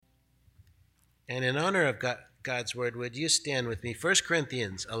And in honor of God's word, would you stand with me? 1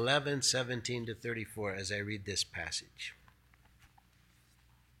 Corinthians 11:17-34 as I read this passage.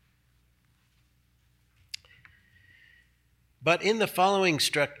 But in the following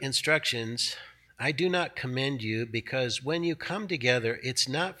instructions, I do not commend you, because when you come together, it's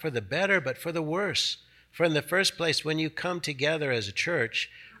not for the better, but for the worse. For in the first place, when you come together as a church,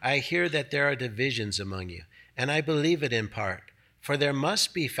 I hear that there are divisions among you, and I believe it in part. For there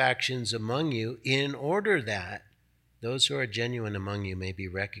must be factions among you, in order that those who are genuine among you may be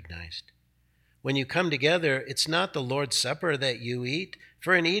recognized. When you come together, it's not the Lord's Supper that you eat,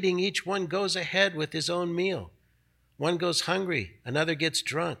 for in eating each one goes ahead with his own meal. One goes hungry, another gets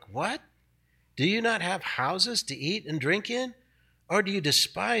drunk. What? Do you not have houses to eat and drink in? Or do you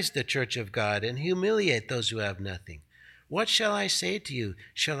despise the church of God and humiliate those who have nothing? What shall I say to you?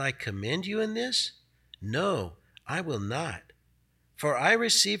 Shall I commend you in this? No, I will not. For I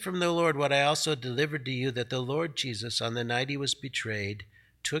received from the Lord what I also delivered to you, that the Lord Jesus, on the night he was betrayed,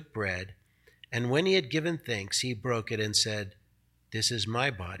 took bread, and when he had given thanks, he broke it and said, "This is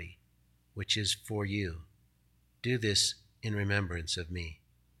my body, which is for you. Do this in remembrance of me."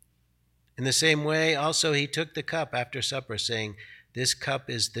 In the same way, also he took the cup after supper, saying, "This cup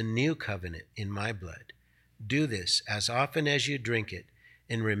is the new covenant in my blood. Do this as often as you drink it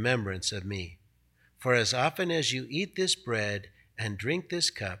in remembrance of me. For as often as you eat this bread and drink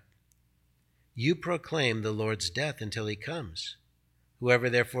this cup, you proclaim the Lord's death until he comes. Whoever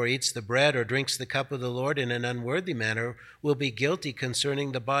therefore eats the bread or drinks the cup of the Lord in an unworthy manner will be guilty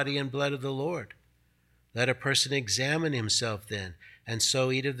concerning the body and blood of the Lord. Let a person examine himself then, and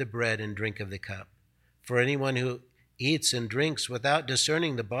so eat of the bread and drink of the cup. For anyone who eats and drinks without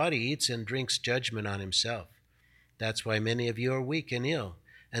discerning the body eats and drinks judgment on himself. That's why many of you are weak and ill,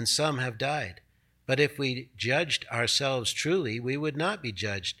 and some have died. But if we judged ourselves truly, we would not be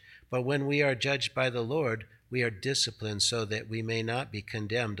judged. But when we are judged by the Lord, we are disciplined so that we may not be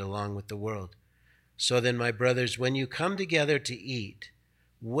condemned along with the world. So then, my brothers, when you come together to eat,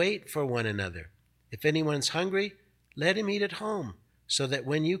 wait for one another. If anyone's hungry, let him eat at home, so that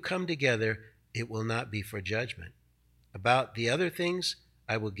when you come together, it will not be for judgment. About the other things,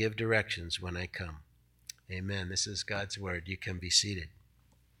 I will give directions when I come." Amen. This is God's word. You can be seated.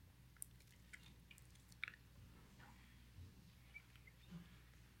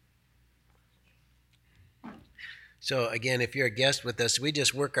 So again, if you're a guest with us, we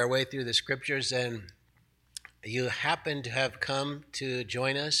just work our way through the scriptures, and you happen to have come to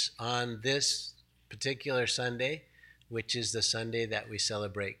join us on this particular Sunday, which is the Sunday that we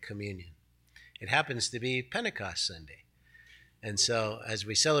celebrate communion. It happens to be Pentecost Sunday. And so as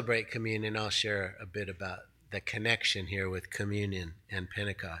we celebrate communion, I'll share a bit about the connection here with communion and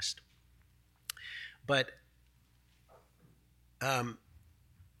Pentecost. But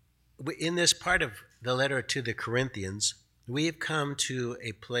in this part of the letter to the Corinthians, we've come to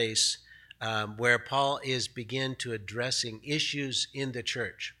a place where Paul is begin to addressing issues in the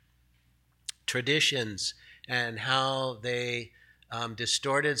church, traditions, and how they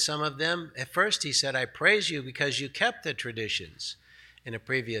distorted some of them. At first he said, "I praise you because you kept the traditions," in a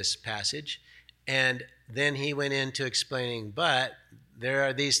previous passage. And then he went into explaining, "But there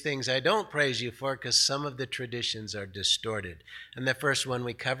are these things I don't praise you for because some of the traditions are distorted." And the first one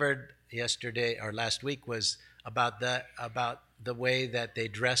we covered yesterday or last week was about the way that they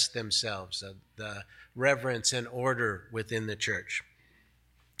dressed themselves, the reverence and order within the church.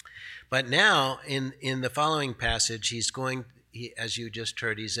 But now, in the following passage, as you just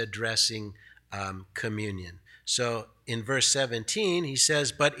heard, he's addressing communion. So in verse 17, he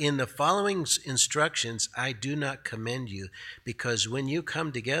says, "But in the following instructions, I do not commend you, because when you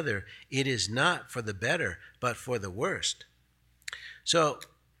come together, it is not for the better, but for the worst." So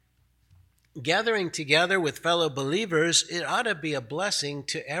gathering together with fellow believers, it ought to be a blessing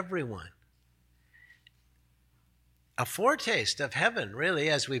to everyone. A foretaste of heaven, really,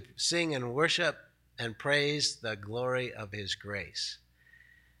 as we sing and worship and praise the glory of his grace.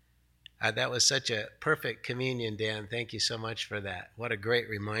 That was such a perfect communion, Dan. Thank you so much for that. What a great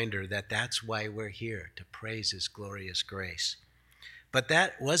reminder that that's why we're here, to praise his glorious grace. But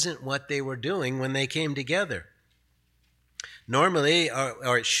that wasn't what they were doing when they came together. Normally,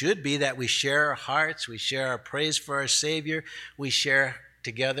 or it should be, that we share our hearts, we share our praise for our Savior, we share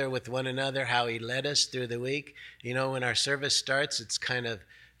together with one another how he led us through the week. You know, when our service starts, it's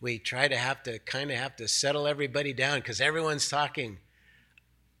we try to have to settle everybody down because everyone's talking.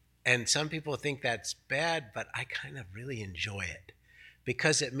 And some people think that's bad, but I kind of really enjoy it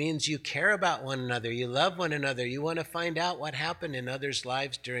because it means you care about one another, you love one another, you want to find out what happened in others'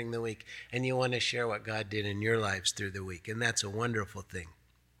 lives during the week, and you want to share what God did in your lives through the week, and that's a wonderful thing.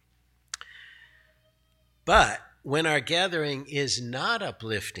 But when our gathering is not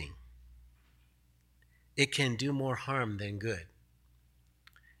uplifting, it can do more harm than good.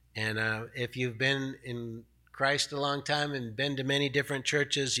 And if you've been in Christ a long time and been to many different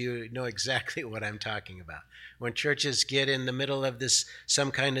churches, you know exactly what I'm talking about. When churches get in the middle of this,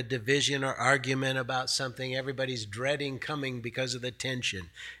 some kind of division or argument about something, everybody's dreading coming because of the tension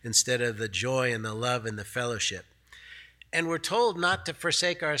instead of the joy and the love and the fellowship. And we're told not to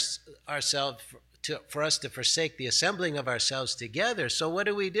forsake ourselves, for us to forsake the assembling of ourselves together. So what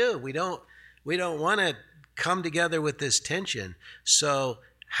do? We don't want to come together with this tension. So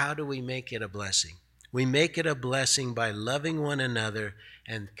how do we make it a blessing? We make it a blessing by loving one another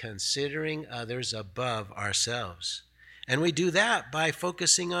and considering others above ourselves. And we do that by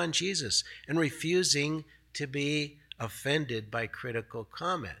focusing on Jesus and refusing to be offended by critical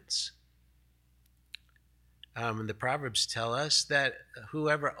comments. The Proverbs tell us that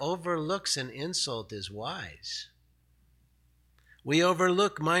whoever overlooks an insult is wise. We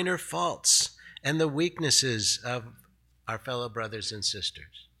overlook minor faults and the weaknesses of our fellow brothers and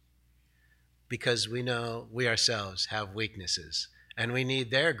sisters because we know we ourselves have weaknesses and we need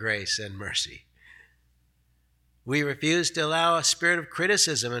their grace and mercy. We refuse to allow a spirit of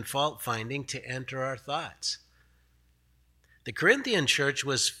criticism and fault-finding to enter our thoughts. The Corinthian church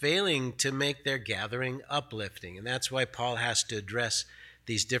was failing to make their gathering uplifting, and that's why Paul has to address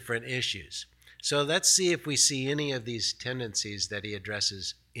these different issues. So let's see if we see any of these tendencies that he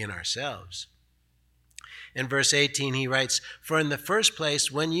addresses in ourselves. In verse 18, he writes, "For in the first place,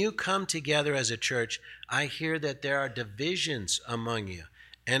 when you come together as a church, I hear that there are divisions among you,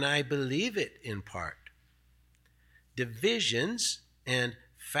 and I believe it in part." Divisions and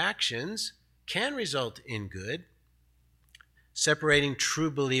factions can result in good, separating true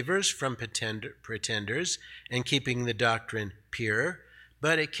believers from pretenders and keeping the doctrine pure,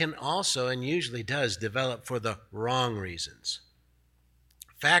 but it can also, and usually does, develop for the wrong reasons.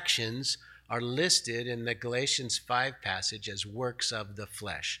 Factions are listed in the Galatians 5 passage as works of the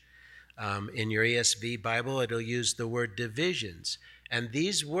flesh. In your ESV Bible, it'll use the word divisions. And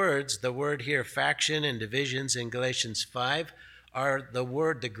these words, the word here, faction and divisions in Galatians 5, are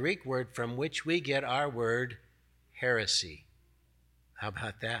the Greek word from which we get our word heresy. How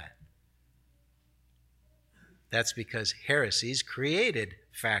about that? That's because heresies created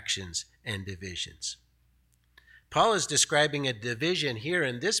factions and divisions. Paul is describing a division here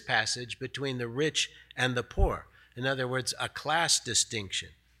in this passage between the rich and the poor. In other words, a class distinction.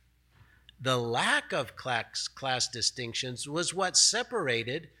 The lack of class distinctions was what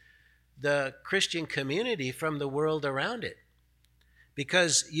separated the Christian community from the world around it,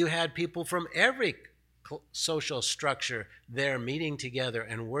 because you had people from every social structure there meeting together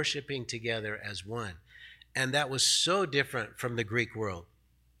and worshiping together as one. And that was so different from the Greek world.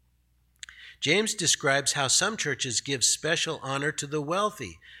 James describes how some churches give special honor to the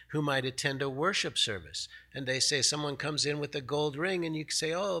wealthy who might attend a worship service. And they say someone comes in with a gold ring and you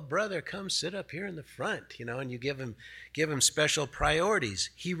say, "Oh, brother, come sit up here in the front," and you give him special priorities.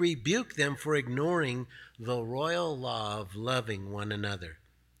 He rebuked them for ignoring the royal law of loving one another,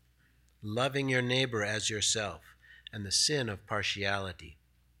 loving your neighbor as yourself, and the sin of partiality.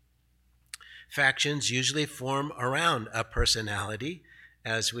 Factions usually form around a personality.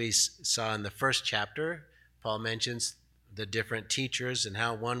 As we saw in the first chapter, Paul mentions the different teachers and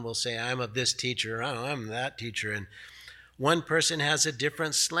how one will say, "I'm of this teacher," "Oh, I'm that teacher," and one person has a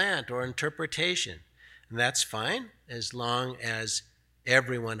different slant or interpretation. And that's fine as long as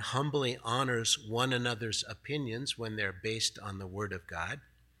everyone humbly honors one another's opinions when they're based on the Word of God.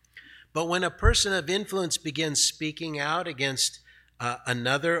 But when a person of influence begins speaking out against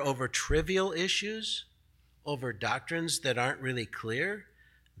another over trivial issues, over doctrines that aren't really clear,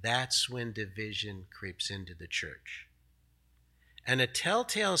 that's when division creeps into the church. And a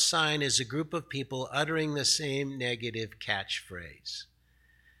telltale sign is a group of people uttering the same negative catchphrase.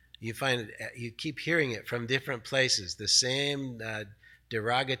 You keep hearing it from different places, the same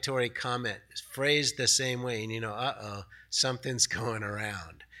derogatory comment phrased the same way, and something's going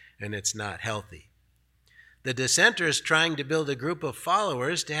around, and it's not healthy. The dissenters trying to build a group of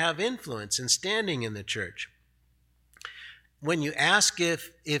followers to have influence and standing in the church. When you ask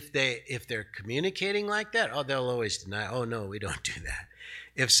if they're communicating like that, they'll always deny, "Oh, no, we don't do that."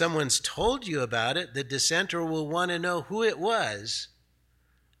 If someone's told you about it, the dissenter will want to know who it was,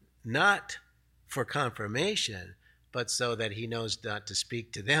 not for confirmation, but so that he knows not to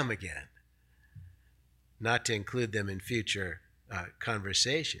speak to them again, not to include them in future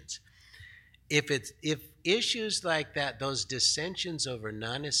conversations. If issues like that, those dissensions over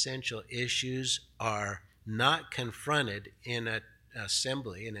non-essential issues are not confronted in an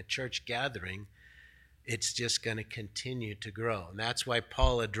assembly, in a church gathering, it's just going to continue to grow. And that's why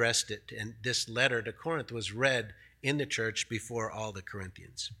Paul addressed it. And this letter to Corinth was read in the church before all the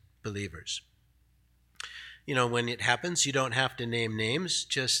Corinthians believers. You know, when it happens, you don't have to name names,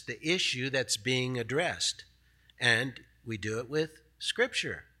 just the issue that's being addressed. And we do it with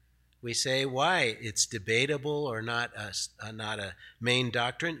Scripture. We say why it's debatable or not a main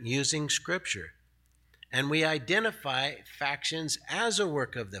doctrine using Scripture. And we identify factions as a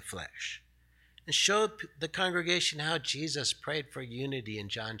work of the flesh and show the congregation how Jesus prayed for unity in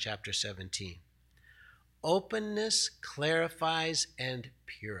John chapter 17. Openness clarifies and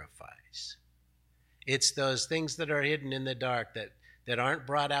purifies. It's those things that are hidden in the dark that aren't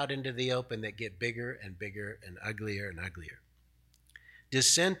brought out into the open that get bigger and bigger and uglier.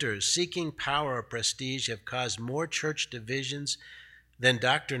 Dissenters seeking power or prestige have caused more church divisions than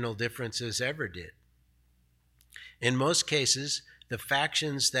doctrinal differences ever did. In most cases, the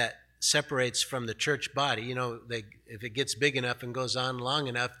factions that separates from the church body, if it gets big enough and goes on long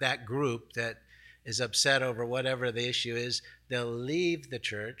enough, that group that is upset over whatever the issue is, they'll leave the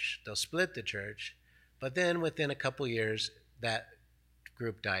church, they'll split the church, but then within a couple years, that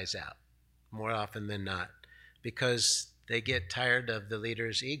group dies out, more often than not, because they get tired of the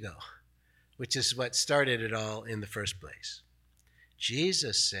leader's ego, which is what started it all in the first place.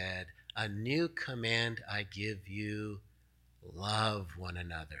 Jesus said, "A new command I give you, love one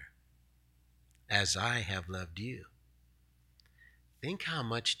another, as I have loved you." Think how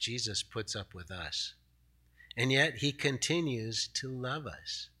much Jesus puts up with us, and yet he continues to love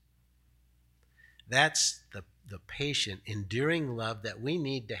us. That's the patient, enduring love that we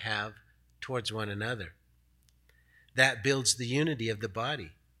need to have towards one another. That builds the unity of the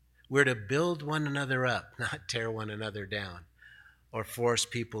body. We're to build one another up, not tear one another down or force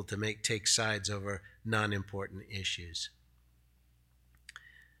people to take sides over non-important issues.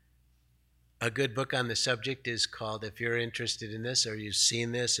 A good book on the subject is called, if you're interested in this or you've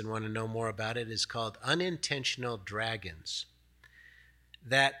seen this and want to know more about it, is called Unintentional Dragons.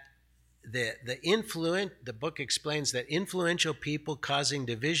 That the book explains that influential people causing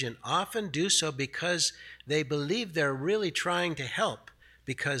division often do so because they believe they're really trying to help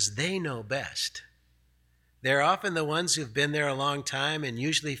because they know best. They're often the ones who've been there a long time and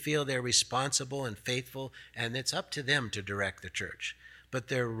usually feel they're responsible and faithful, and it's up to them to direct the church. But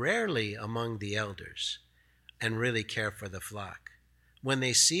they're rarely among the elders and really care for the flock. When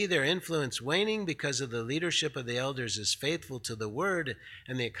they see their influence waning because of the leadership of the elders is faithful to the word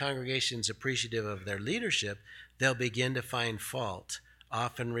and the congregation's appreciative of their leadership, they'll begin to find fault,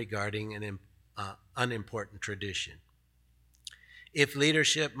 often regarding an unimportant tradition. If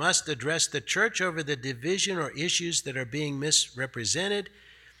leadership must address the church over the division or issues that are being misrepresented,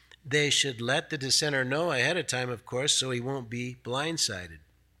 they should let the dissenter know ahead of time, of course, so he won't be blindsided,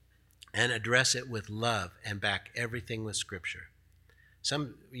 and address it with love and back everything with Scripture.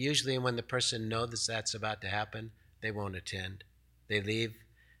 Usually when the person knows that's about to happen, they won't attend. They leave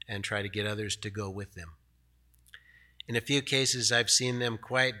and try to get others to go with them. In a few cases, I've seen them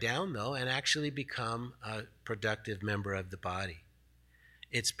quiet down, though, and actually become a productive member of the body.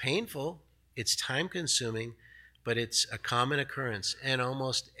 It's painful, it's time-consuming, but it's a common occurrence in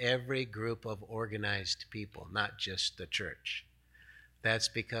almost every group of organized people, not just the church. That's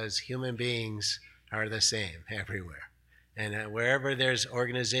because human beings are the same everywhere. And wherever there's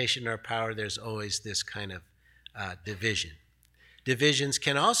organization or power, there's always this kind of division. Divisions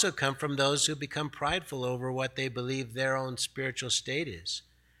can also come from those who become prideful over what they believe their own spiritual state is.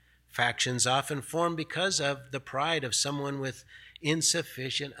 Factions often form because of the pride of someone with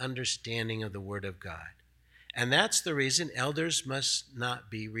insufficient understanding of the Word of God. And that's the reason elders must not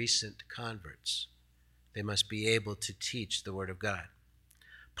be recent converts. They must be able to teach the Word of God.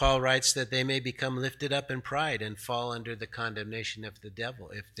 Paul writes that they may become lifted up in pride and fall under the condemnation of the devil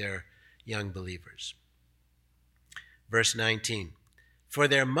if they're young believers. Verse 19, "For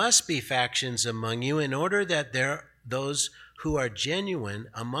there must be factions among you in order that those who are genuine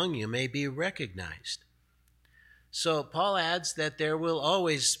among you may be recognized." So Paul adds that there will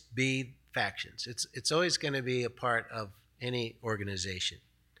always be factions. It's always going to be a part of any organization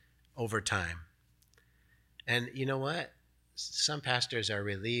over time. And you know what? Some pastors are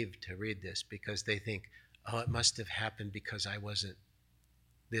relieved to read this because they think, oh, it must have happened because I wasn't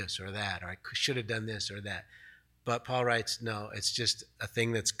this or that, or I should have done this or that. But Paul writes, no, it's just a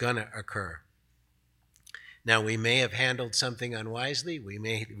thing that's going to occur. Now, we may have handled something unwisely.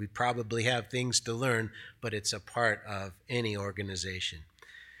 We probably have things to learn, but it's a part of any organization.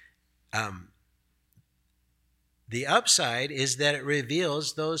 The upside is that it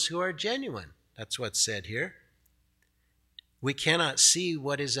reveals those who are genuine. That's what's said here. We cannot see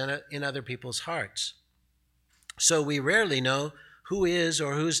what is in other people's hearts. So we rarely know who is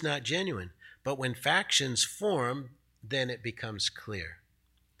or who's not genuine. But when factions form, then it becomes clear.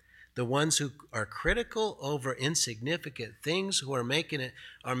 The ones who are critical over insignificant things, who are making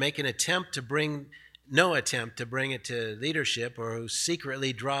attempt to bring no attempt to bring it to leadership, or who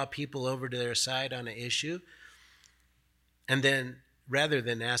secretly draw people over to their side on an issue, and then rather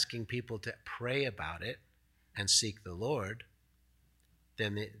than asking people to pray about it and seek the Lord,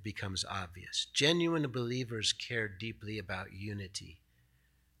 then it becomes obvious. Genuine believers care deeply about unity.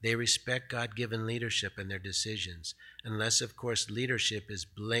 They respect God-given leadership and their decisions, unless, of course, leadership is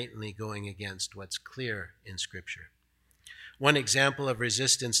blatantly going against what's clear in Scripture. One example of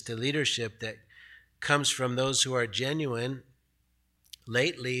resistance to leadership that comes from those who are genuine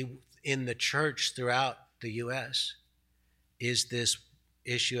lately in the church throughout the U.S. is this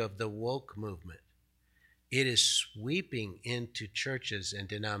issue of the woke movement. It is sweeping into churches and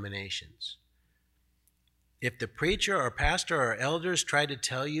denominations. If the preacher or pastor or elders try to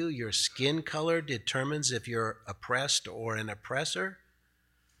tell you your skin color determines if you're oppressed or an oppressor,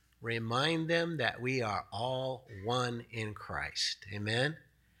 remind them that we are all one in Christ. Amen?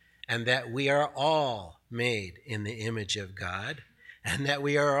 And that we are all made in the image of God, and that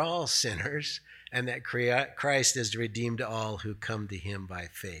we are all sinners, and that Christ has redeemed all who come to him by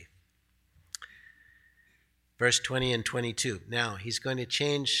faith. Verse 20 and 22. Now, he's going to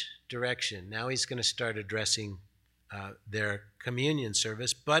change direction. Now he's going to start addressing their communion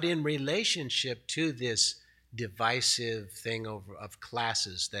service, but in relationship to this divisive thing of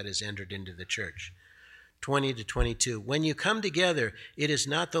classes that has entered into the church. 20 to 22. When you come together, it is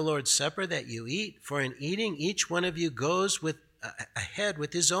not the Lord's Supper that you eat, for in eating each one of you goes ahead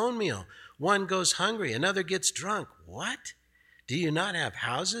with his own meal. One goes hungry, another gets drunk. What? Do you not have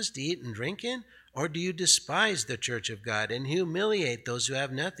houses to eat and drink in? Or do you despise the church of God and humiliate those who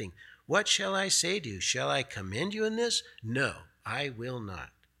have nothing? What shall I say to you? Shall I commend you in this? No, I will not.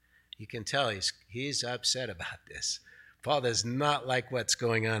 You can tell he's upset about this. Paul does not like what's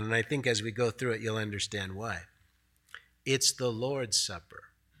going on, and I think as we go through it, you'll understand why. It's the Lord's Supper.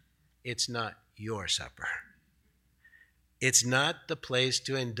 It's not your supper. It's not the place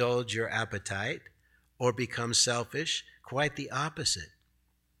to indulge your appetite or become selfish. Quite the opposite.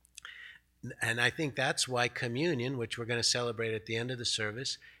 And I think that's why communion, which we're going to celebrate at the end of the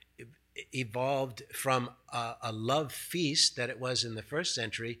service, evolved from a love feast that it was in the first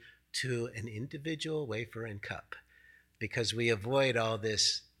century to an individual wafer and cup, because we avoid all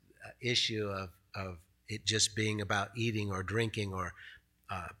this issue of it just being about eating or drinking or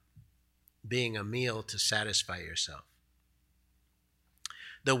being a meal to satisfy yourself.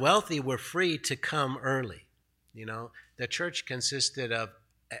 The wealthy were free to come early. You know, the church consisted of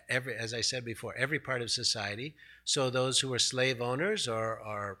as I said before, every part of society. So those who were slave owners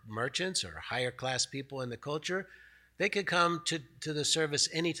or merchants or higher class people in the culture, they could come to the service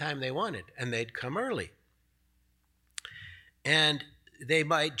anytime they wanted, and they'd come early. And they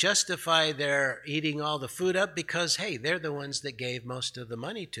might justify their eating all the food up because, hey, they're the ones that gave most of the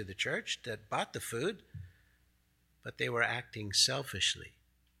money to the church, that bought the food, but they were acting selfishly.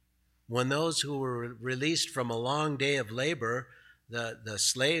 When those who were released from a long day of labor, the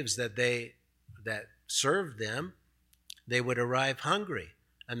slaves that served them, they would arrive hungry,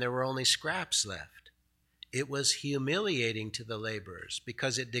 and there were only scraps left. It was humiliating to the laborers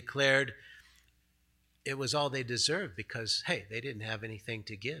because it declared it was all they deserved because, hey, they didn't have anything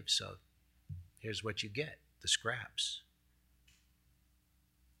to give, so here's what you get, the scraps.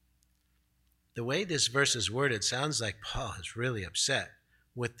 The way this verse is worded sounds like Paul is really upset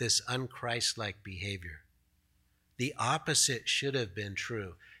with this unchristlike behavior. The opposite should have been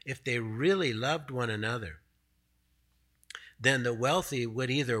true. If they really loved one another, then the wealthy would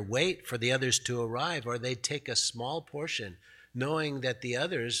either wait for the others to arrive or they'd take a small portion, knowing that the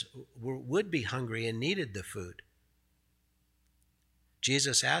others would be hungry and needed the food.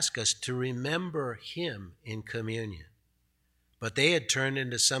 Jesus asked us to remember him in communion, but they had turned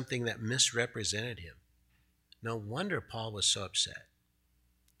into something that misrepresented him. No wonder Paul was so upset.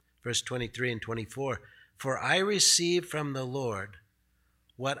 Verse 23 and 24, for I received from the Lord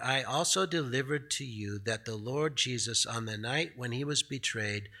what I also delivered to you, that the Lord Jesus, on the night when he was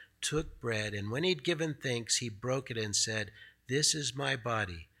betrayed, took bread, and when he'd given thanks, he broke it and said, this is my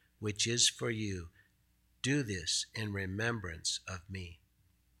body, which is for you. Do this in remembrance of me.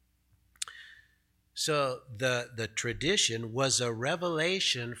 So the tradition was a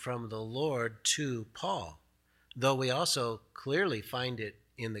revelation from the Lord to Paul, though we also clearly find it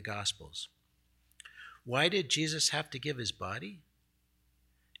in the Gospels. Why did Jesus have to give his body?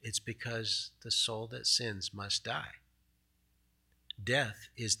 It's because the soul that sins must die. Death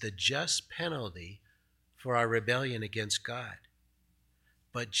is the just penalty for our rebellion against God.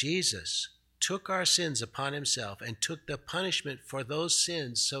 But Jesus took our sins upon himself and took the punishment for those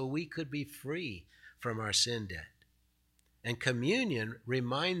sins so we could be free from our sin debt. And communion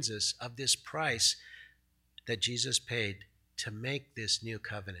reminds us of this price that Jesus paid to make this new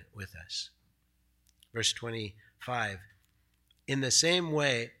covenant with us. Verse 25, in the same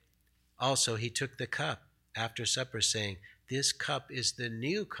way, also he took the cup after supper, saying, this cup is the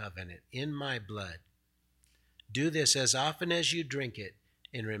new covenant in my blood. Do this as often as you drink it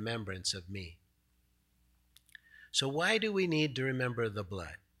in remembrance of me. So why do we need to remember the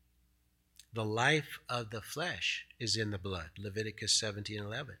blood? The life of the flesh is in the blood, Leviticus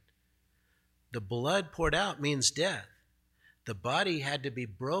 17:11. The blood poured out means death. The body had to be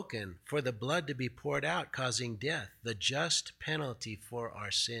broken for the blood to be poured out, causing death, the just penalty for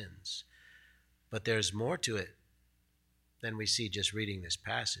our sins. But there's more to it than we see just reading this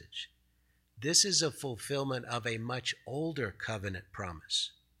passage. This is a fulfillment of a much older covenant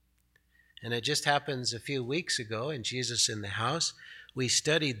promise. And it just happens a few weeks ago in Jesus in the House, we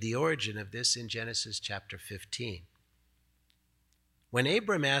studied the origin of this in Genesis chapter 15. When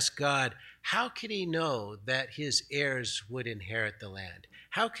Abram asked God, how could he know that his heirs would inherit the land?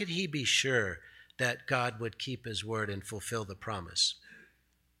 How could he be sure that God would keep his word and fulfill the promise?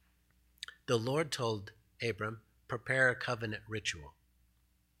 The Lord told Abram, prepare a covenant ritual.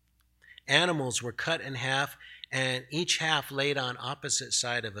 Animals were cut in half, and each half laid on opposite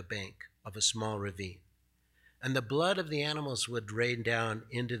side of a bank of a small ravine. And the blood of the animals would rain down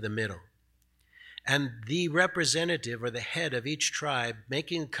into the middle. And the representative or the head of each tribe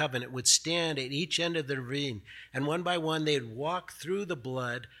making a covenant would stand at each end of the ravine, and one by one they'd walk through the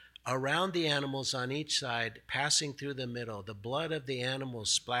blood around the animals on each side, passing through the middle, the blood of the animals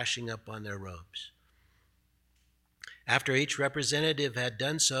splashing up on their robes. After each representative had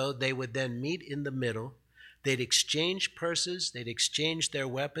done so, they would then meet in the middle. They'd exchange purses, they'd exchange their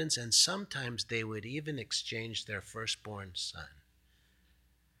weapons, and sometimes they would even exchange their firstborn son.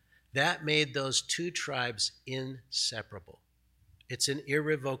 That made those two tribes inseparable. It's an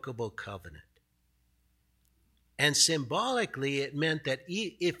irrevocable covenant. And symbolically, it meant that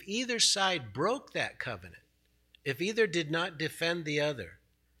if either side broke that covenant, if either did not defend the other,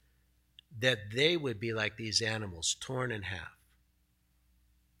 that they would be like these animals, torn in half.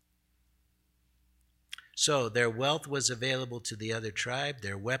 So their wealth was available to the other tribe,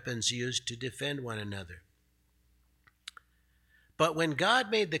 their weapons used to defend one another. But when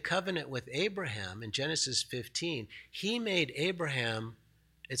God made the covenant with Abraham in Genesis 15, he made Abraham,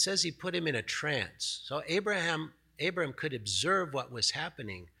 it says he put him in a trance. So Abram could observe what was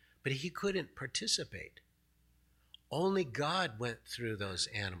happening, but he couldn't participate. Only God went through those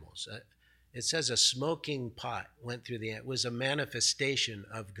animals. It says a smoking pot went through it was a manifestation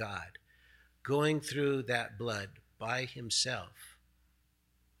of God going through that blood by himself.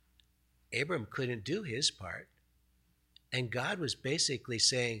 Abram couldn't do his part. And God was basically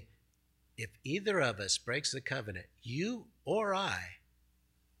saying, if either of us breaks the covenant, you or I,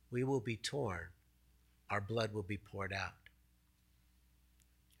 we will be torn. Our blood will be poured out.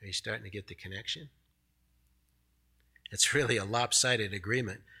 Are you starting to get the connection? It's really a lopsided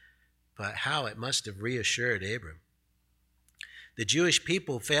agreement, but how it must have reassured Abram. The Jewish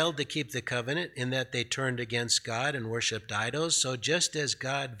people failed to keep the covenant in that they turned against God and worshiped idols. So just as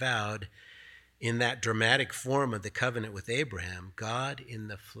God vowed in that dramatic form of the covenant with Abraham, God in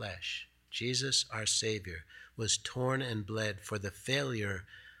the flesh, Jesus our Savior, was torn and bled for the failure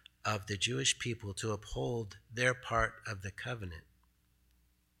of the Jewish people to uphold their part of the covenant.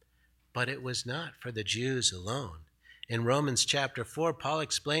 But it was not for the Jews alone. In Romans chapter 4, Paul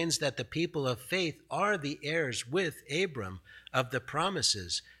explains that the people of faith are the heirs with Abram of the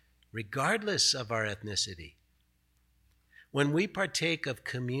promises, regardless of our ethnicity. When we partake of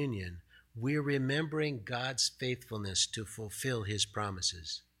communion, we're remembering God's faithfulness to fulfill his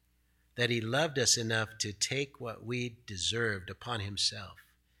promises, that he loved us enough to take what we deserved upon himself.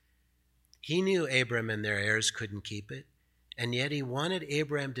 He knew Abram and their heirs couldn't keep it, and yet he wanted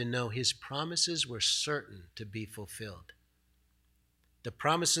Abraham to know his promises were certain to be fulfilled. The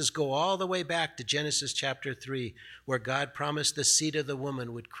promises go all the way back to Genesis chapter 3, where God promised the seed of the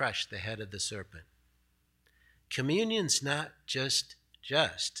woman would crush the head of the serpent. Communion's not just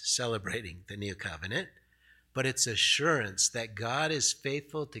celebrating the new covenant, but it's assurance that God is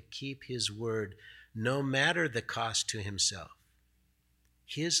faithful to keep his word no matter the cost to himself.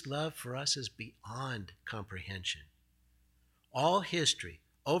 His love for us is beyond comprehension. All history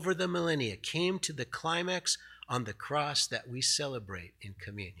over the millennia came to the climax on the cross that we celebrate in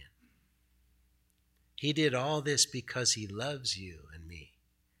communion. He did all this because he loves you and me.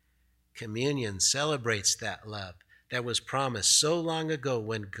 communion celebrates that love that was promised so long ago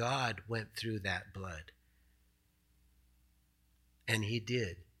when God went through that blood. And he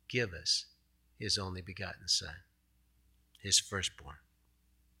did give us his only begotten Son, his firstborn.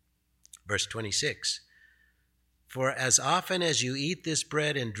 Verse 26, for as often as you eat this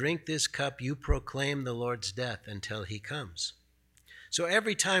bread and drink this cup, you proclaim the Lord's death until he comes. So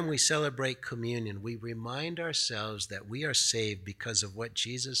every time we celebrate communion, we remind ourselves that we are saved because of what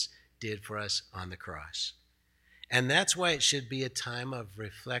Jesus did for us on the cross. And that's why it should be a time of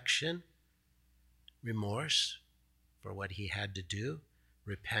reflection, remorse for what he had to do,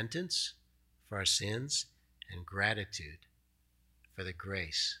 repentance for our sins, and gratitude for the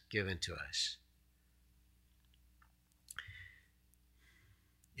grace given to us.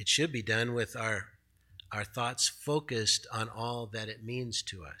 It should be done with our thoughts focused on all that it means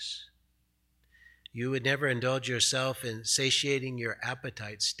to us. You would never indulge yourself in satiating your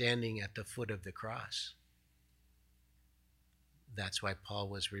appetite standing at the foot of the cross. That's why Paul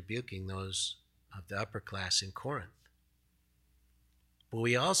was rebuking those of the upper class in Corinth. But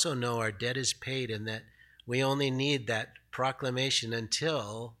we also know our debt is paid and that we only need that proclamation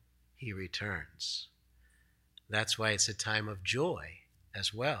until he returns. That's why it's a time of joy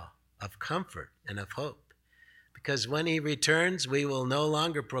as well, of comfort and of hope. Because when he returns, we will no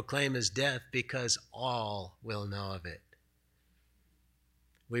longer proclaim his death because all will know of it.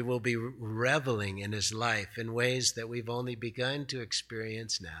 We will be reveling in his life in ways that we've only begun to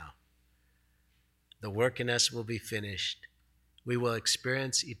experience now. The work in us will be finished. We will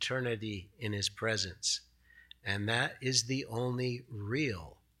experience eternity in his presence. And that is the only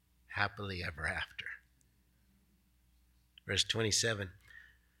real happily ever after. Verse 27,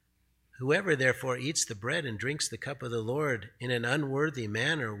 whoever therefore eats the bread and drinks the cup of the Lord in an unworthy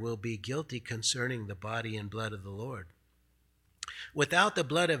manner will be guilty concerning the body and blood of the Lord. Without the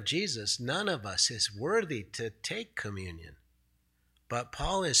blood of Jesus, none of us is worthy to take communion. But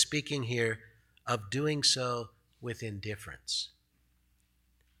Paul is speaking here of doing so with indifference.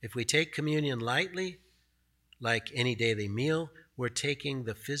 If we take communion lightly, like any daily meal, we're taking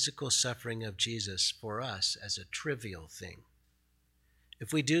the physical suffering of Jesus for us as a trivial thing.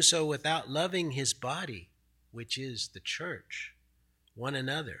 If we do so without loving his body, which is the church, one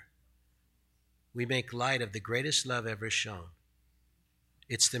another, we make light of the greatest love ever shown.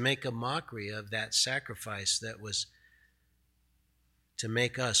 It's to make a mockery of that sacrifice that was to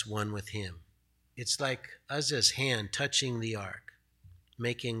make us one with him. It's like Uzzah's hand touching the ark,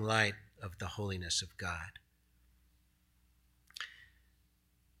 making light of the holiness of God.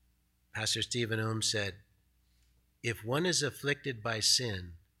 Pastor Stephen Ohm said, if one is afflicted by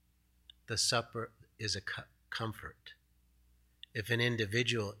sin, the supper is a comfort. If an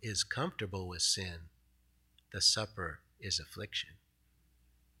individual is comfortable with sin, the supper is affliction.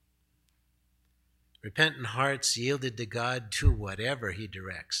 Repentant hearts yielded to God do whatever he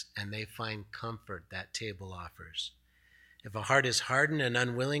directs, and they find comfort that table offers. If a heart is hardened and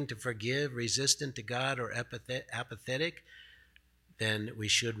unwilling to forgive, resistant to God, or apathetic, then we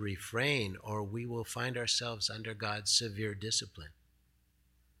should refrain, or we will find ourselves under God's severe discipline.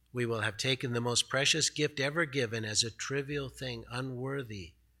 We will have taken the most precious gift ever given as a trivial thing,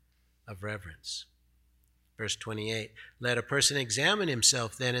 unworthy of reverence. Verse 28, let a person examine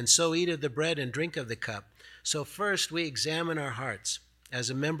himself then, and so eat of the bread and drink of the cup. So first we examine our hearts as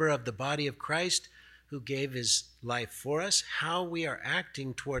a member of the body of Christ who gave his life for us, how we are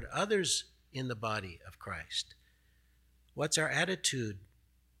acting toward others in the body of Christ. What's our attitude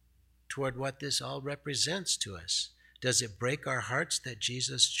toward what this all represents to us? Does it break our hearts that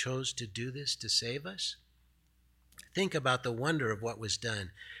Jesus chose to do this to save us? Think about the wonder of what was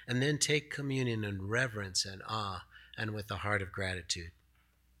done, and then take communion in reverence and awe and with a heart of gratitude.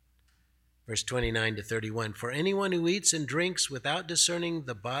 Verse 29 to 31, for anyone who eats and drinks without discerning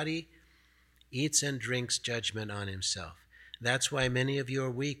the body eats and drinks judgment on himself. That's why many of you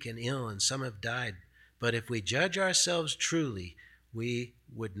are weak and ill, and some have died. But if we judge ourselves truly, we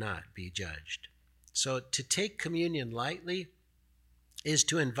would not be judged. So to take communion lightly is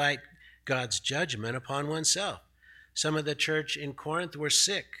to invite God's judgment upon oneself. Some of the church in Corinth were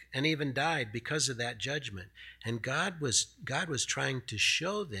sick and even died because of that judgment. And God was trying to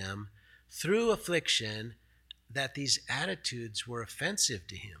show them through affliction that these attitudes were offensive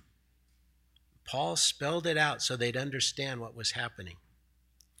to him. Paul spelled it out so they'd understand what was happening.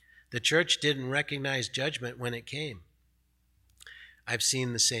 The church didn't recognize judgment when it came. I've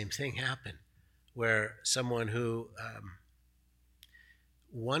seen the same thing happen, where someone who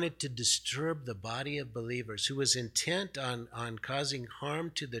wanted to disturb the body of believers, who was intent on causing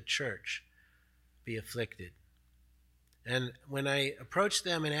harm to the church, be afflicted. And when I approached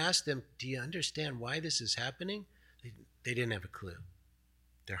them and asked them, do you understand why this is happening? They didn't have a clue.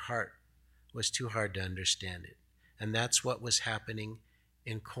 Their heart was too hard to understand it. And that's what was happening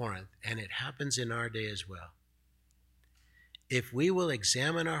in Corinth. And it happens in our day as well. If we will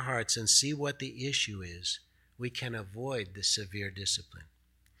examine our hearts and see what the issue is, we can avoid the severe discipline.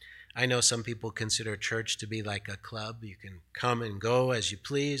 I know some people consider church to be like a club. You can come and go as you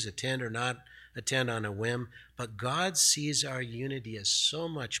please, attend or not attend on a whim, but God sees our unity as so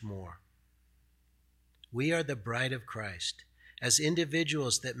much more. We are the bride of Christ. As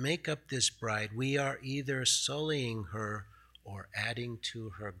individuals that make up this bride, we are either sullying her or adding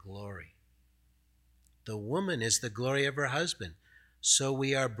to her glory. The woman is the glory of her husband, so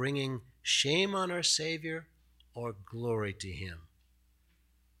we are bringing shame on our Savior or glory to him.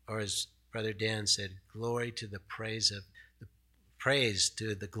 Or as Brother Dan said, glory to the praise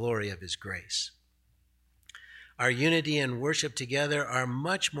to the glory of his grace. Our unity and worship together are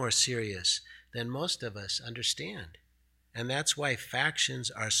much more serious than most of us understand. And that's why factions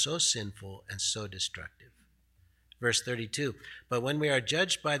are so sinful and so destructive. Verse 32, but when we are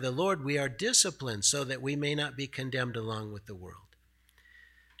judged by the Lord, we are disciplined so that we may not be condemned along with the world.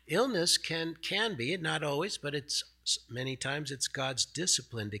 Illness can be, not always, but many times it's God's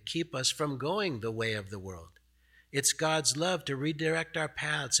discipline to keep us from going the way of the world. It's God's love to redirect our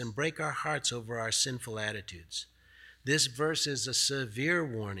paths and break our hearts over our sinful attitudes. This verse is a severe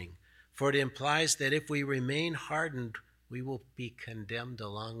warning, for it implies that if we remain hardened, we will be condemned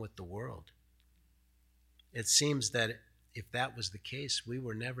along with the world. It seems that if that was the case, we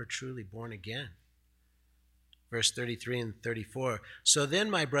were never truly born again. Verse 33 and 34, so then,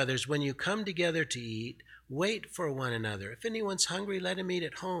 my brothers, when you come together to eat, wait for one another. If anyone's hungry, let him eat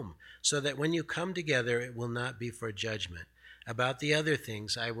at home, so that when you come together, it will not be for judgment. About the other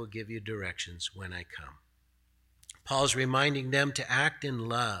things, I will give you directions when I come. Paul's reminding them to act in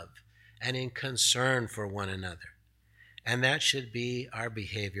love and in concern for one another. And that should be our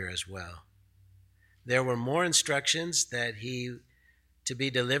behavior as well. There were more instructions to be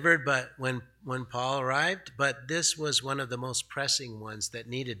delivered but when Paul arrived, but this was one of the most pressing ones that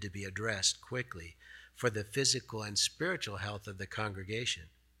needed to be addressed quickly for the physical and spiritual health of the congregation.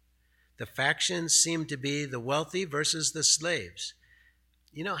 The factions seemed to be the wealthy versus the slaves.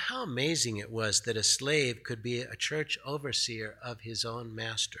 You know how amazing it was that a slave could be a church overseer of his own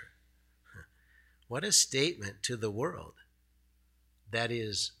master. What a statement to the world. That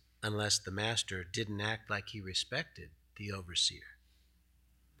is, unless the master didn't act like he respected the overseer.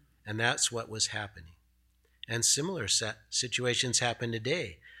 And that's what was happening. And similar situations happen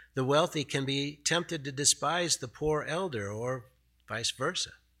today. The wealthy can be tempted to despise the poor elder or vice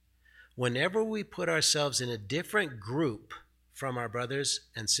versa. Whenever we put ourselves in a different group from our brothers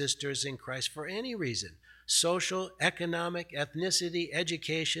and sisters in Christ for any reason, social, economic, ethnicity,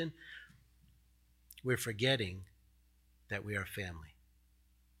 education, we're forgetting that we are family,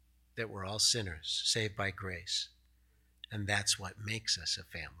 that we're all sinners saved by grace. And that's what makes us a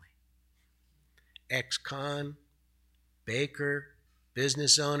family. Ex-con, baker,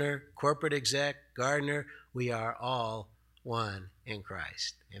 business owner, corporate exec, gardener, we are all one in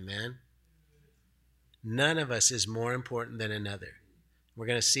Christ. Amen? None of us is more important than another. We're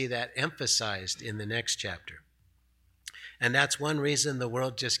going to see that emphasized in the next chapter. And that's one reason the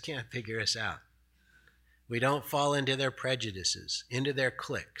world just can't figure us out. We don't fall into their prejudices, into their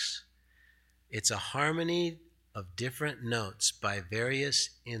cliques. It's a harmony of different notes by various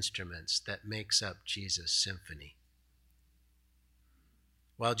instruments that makes up Jesus' symphony.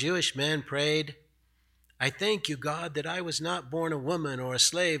 While Jewish men prayed, I thank you, God, that I was not born a woman or a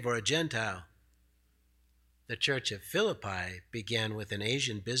slave or a Gentile. The church of Philippi began with an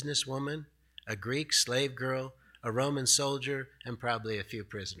Asian businesswoman, a Greek slave girl, a Roman soldier, and probably a few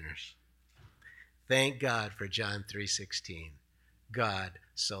prisoners. Thank God for John 3:16. God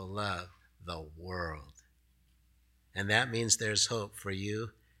so loved the world. And that means there's hope for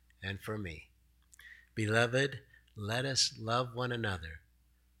you and for me. Beloved, let us love one another,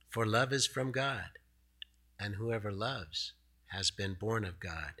 for love is from God, and whoever loves has been born of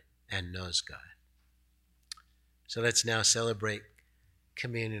God and knows God. So let's now celebrate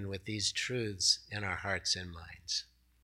communion with these truths in our hearts and minds.